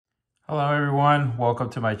Hello everyone, welcome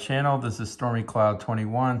to my channel. This is Stormy Cloud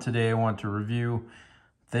 21. Today I want to review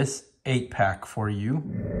this 8-pack for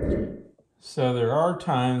you. So there are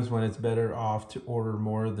times when it's better off to order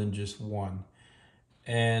more than just one.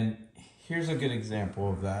 And here's a good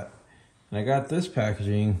example of that. And I got this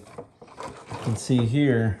packaging. You can see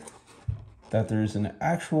here that there's an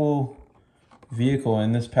actual vehicle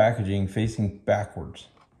in this packaging facing backwards.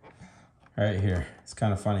 Right here, it's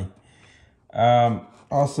kind of funny.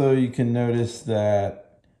 Also, you can notice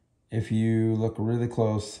that if you look really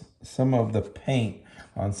close, some of the paint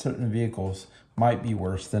on certain vehicles might be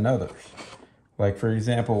worse than others. Like for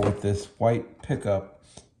example, with this white pickup,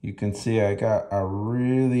 you can see I got a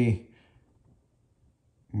really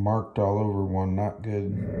marked all over one, not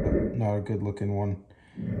a good looking one.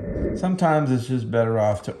 Sometimes it's just better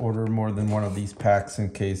off to order more than one of these packs in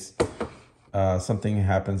case something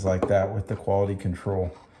happens like that with the quality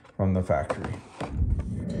control from the factory.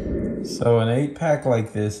 So an 8-pack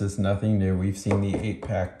like this is nothing new. We've seen the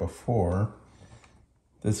 8-pack before.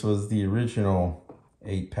 This was the original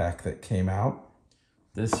 8-pack that came out.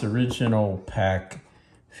 This original pack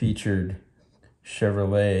featured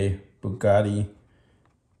Chevrolet, Bugatti,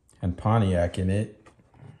 and Pontiac in it.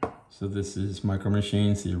 So this is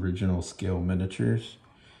Micromachines, the original scale miniatures.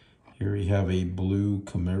 Here we have a blue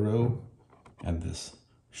Camaro and this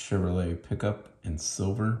Chevrolet pickup in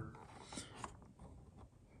silver.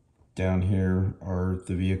 Down here are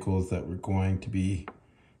the vehicles that we're going to be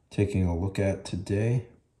taking a look at today.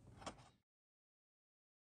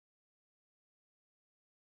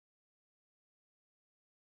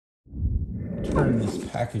 Turn this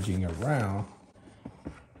packaging around.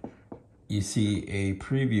 You see a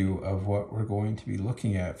preview of what we're going to be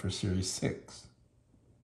looking at for Series 6.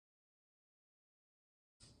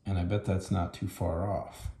 And I bet that's not too far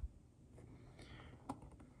off.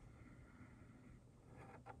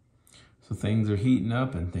 So things are heating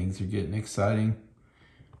up and things are getting exciting.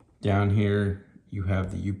 Down here, you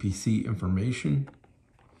have the UPC information.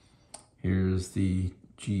 Here's the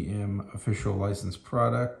GM official licensed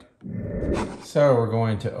product. So we're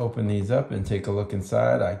going to open these up and take a look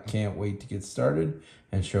inside. I can't wait to get started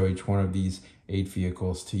and show each one of these 8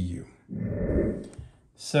 vehicles to you.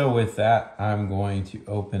 So with that, I'm going to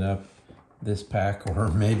open up this pack, or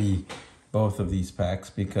maybe both of these packs,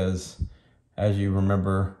 because as you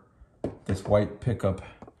remember, this white pickup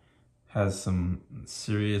has some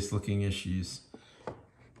serious looking issues.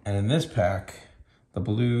 And in this pack, the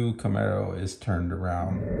blue Camaro is turned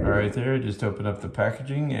around. All right there, just opened up the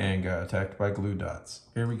packaging and got attacked by glue dots.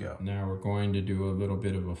 Here we go. Now we're going to do a little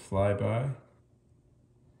bit of a flyby.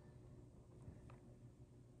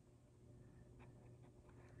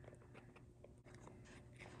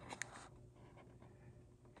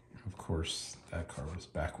 Of course, that car was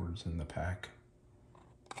backwards in the pack.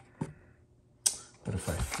 But if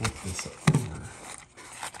I flip this over,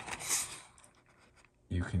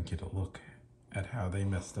 you can get a look at how they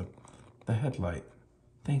messed up the headlight.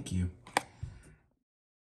 Thank you.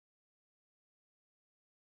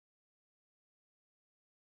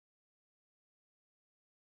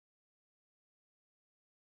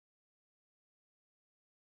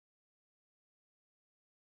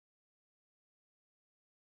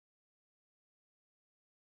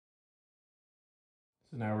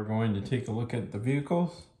 So now we're going to take a look at the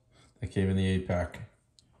vehicles that came in the 8-pack.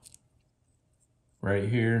 Right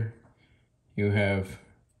here, you have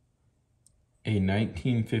a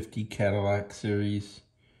 1950 Cadillac Series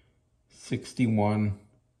 61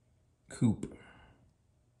 Coupe.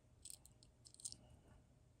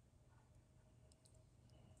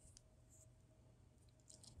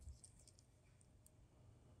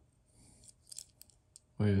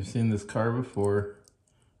 We've seen this car before.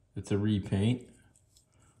 It's a repaint,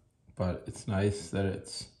 but it's nice that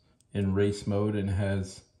it's in race mode and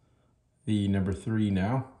has the number 3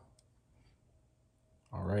 now.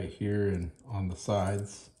 All right, here and on the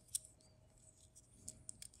sides.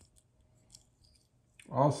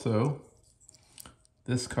 Also,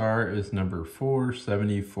 this car is number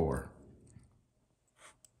 474.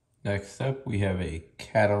 Next up, we have a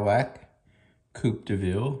Cadillac Coupe de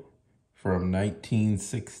Ville from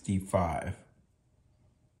 1965.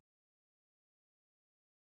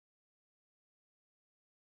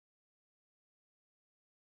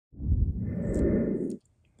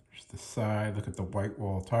 There's the side, look at the white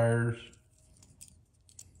wall tires.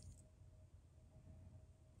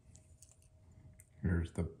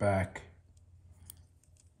 Here's the back,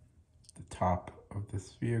 the top of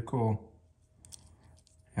this vehicle,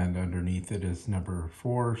 and underneath it is number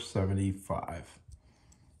 475.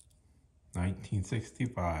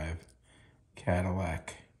 1965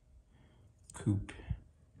 Cadillac Coupe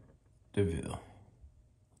DeVille.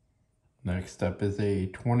 Next up is a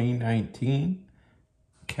 2019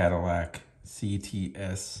 Cadillac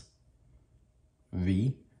CTS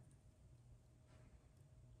V.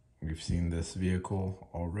 We've seen this vehicle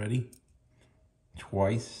already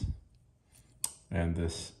twice, and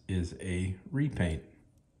this is a repaint.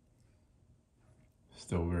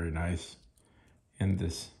 Still very nice in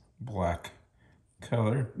this black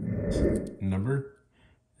color. Number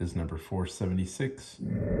is number 476.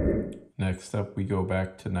 Next up, we go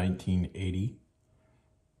back to 1980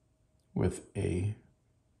 with a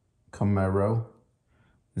Camaro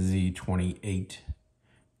Z28. You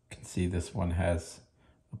can see this one has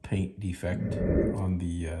a paint defect on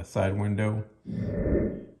the side window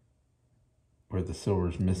where the silver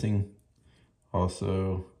is missing.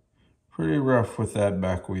 Also pretty rough with that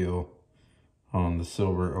back wheel on the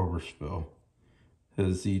silver overspill.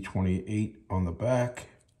 His Z28 on the back.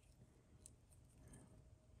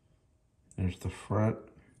 There's the front.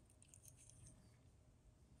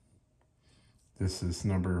 This is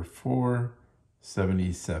number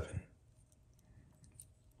 477.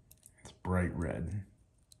 It's bright red.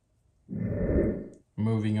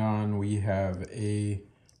 Moving on, we have a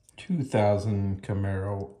 2000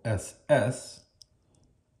 Camaro SS.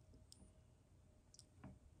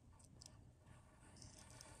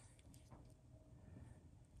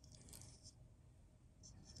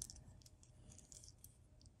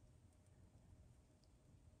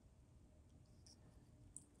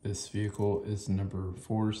 This vehicle is number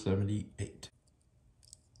 478.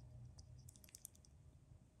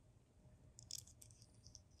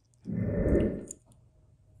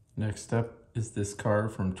 Next up is this car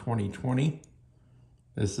from 2020.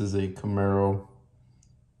 This is a Camaro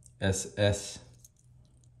SS,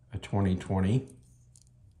 a 2020.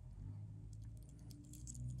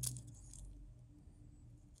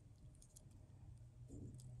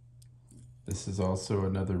 This is also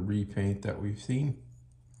another repaint that we've seen,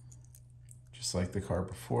 just like the car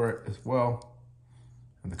before it as well,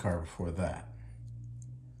 and the car before that.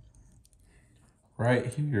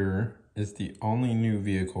 Right here is the only new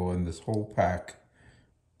vehicle in this whole pack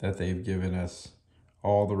that they've given us.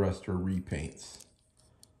 All the rest are repaints.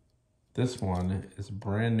 This one is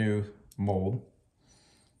brand new mold.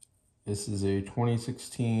 This is a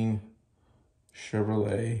 2016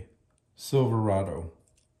 Chevrolet Silverado.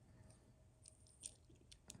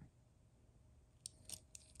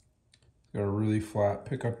 Got a really flat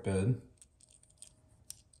pickup bed.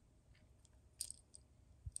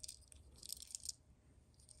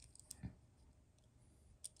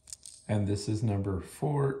 And this is number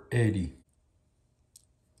 480.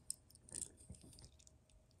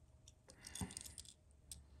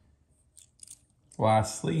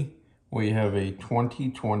 Lastly, we have a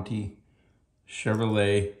 2020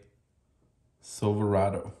 Chevrolet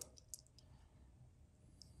Silverado.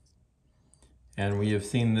 And we have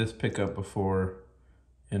seen this pickup before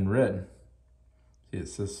in red. See, it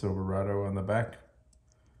says Silverado on the back.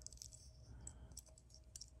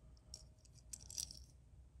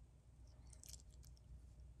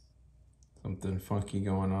 Something funky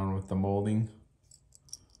going on with the molding.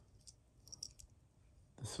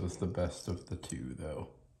 This was the best of the two, though.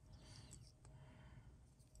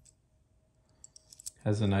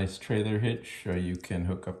 Has a nice trailer hitch, so you can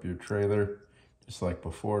hook up your trailer just like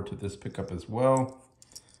before to this pickup as well.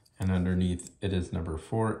 And underneath it is number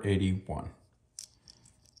 481.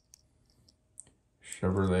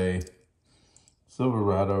 Chevrolet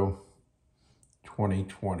Silverado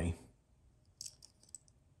 2020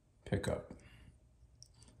 pickup.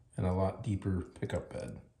 And a lot deeper pickup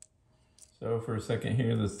bed. So for a second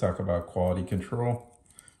here, let's talk about quality control.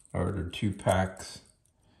 I ordered 2 packs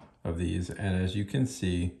of these, and as you can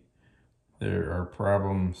see, there are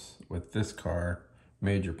problems with this car,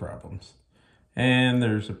 major problems. And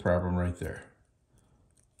there's a problem right there.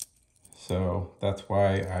 So that's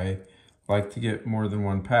why I like to get more than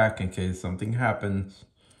 1 pack in case something happens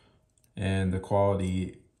and the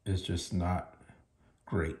quality is just not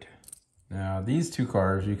great. Now these 2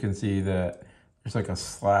 cars, you can see that there's like a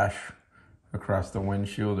slash across the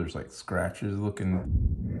windshield. There's like scratches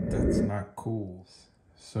looking, that's not cool.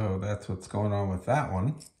 So that's what's going on with that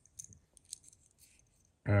one.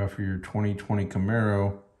 For your 2020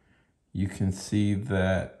 Camaro, you can see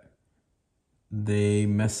that they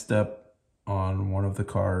messed up on one of the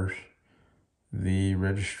cars. The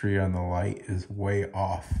registry on the light is way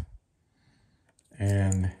off,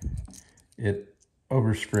 and it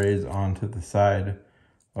oversprays onto the side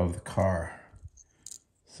of the car.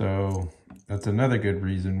 So that's another good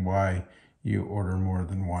reason why you order more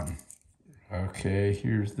than 1. Okay,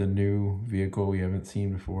 here's the new vehicle we haven't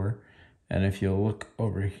seen before. And if you look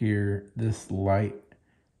over here, this light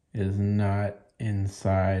is not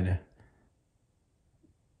inside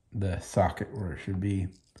the socket where it should be.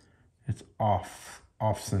 It's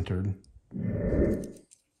off-centered.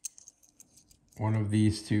 One of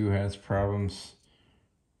these two has problems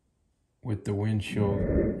with the windshield.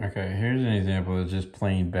 Okay, here's an example that's just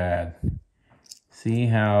plain bad. See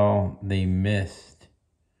how they missed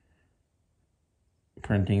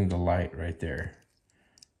printing the light right there.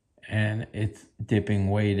 And it's dipping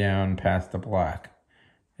way down past the black.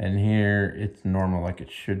 And here it's normal like it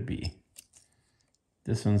should be.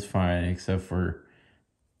 This one's fine except for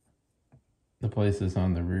the places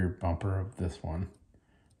on the rear bumper of this one.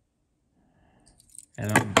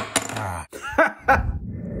 And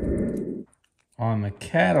on the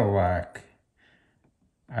Cadillac,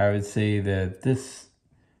 I would say that this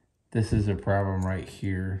is a problem right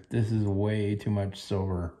here. This is way too much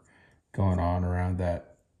silver going on around that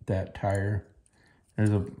tire. There's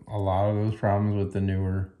a lot of those problems with the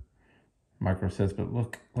newer micro sets, but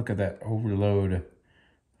look at that overload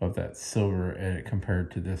of that silver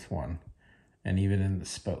compared to this one, and even in the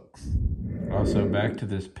spokes. Also, back to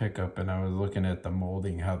this pickup, and I was looking at the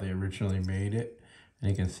molding, how they originally made it, and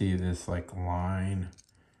you can see this like line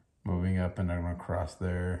moving up and across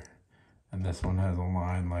there, and this one has a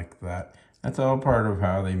line like that. That's all part of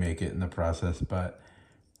how they make it in the process, but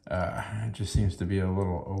it just seems to be a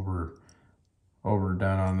little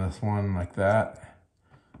overdone on this one, like that,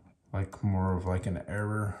 like more of like an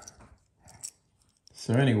error.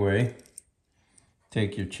 So anyway,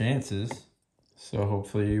 take your chances. So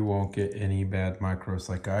hopefully you won't get any bad micros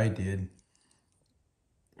like I did.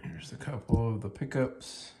 Here's a couple of the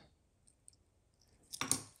pickups.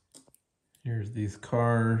 Here's these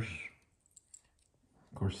cars.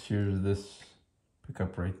 Of course, here's this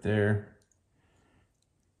pickup right there.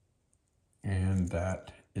 And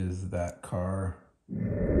that is that car.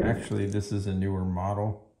 Actually, this is a newer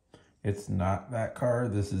model. It's not that car.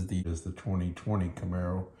 This is the 2020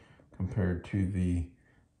 Camaro compared to the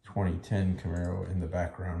 2010 Camaro in the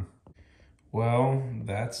background. Well,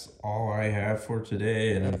 that's all I have for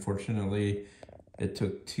today, and unfortunately it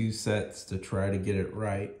took 2 sets to try to get it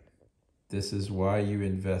right. This is why you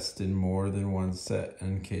invest in more than one set,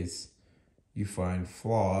 in case you find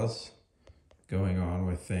flaws going on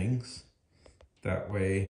with things. That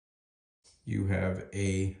way you have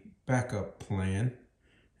a backup plan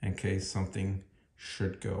in case something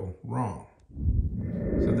should go wrong.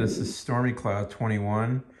 So this is Stormy Cloud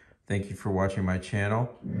 21. Thank you for watching my channel.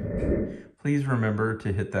 Please remember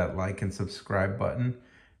to hit that like and subscribe button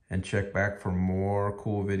and check back for more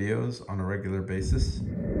cool videos on a regular basis.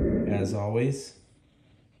 As always,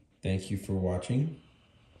 thank you for watching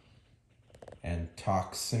and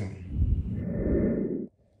talk soon.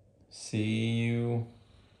 See you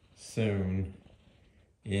soon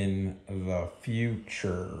in the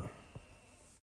future.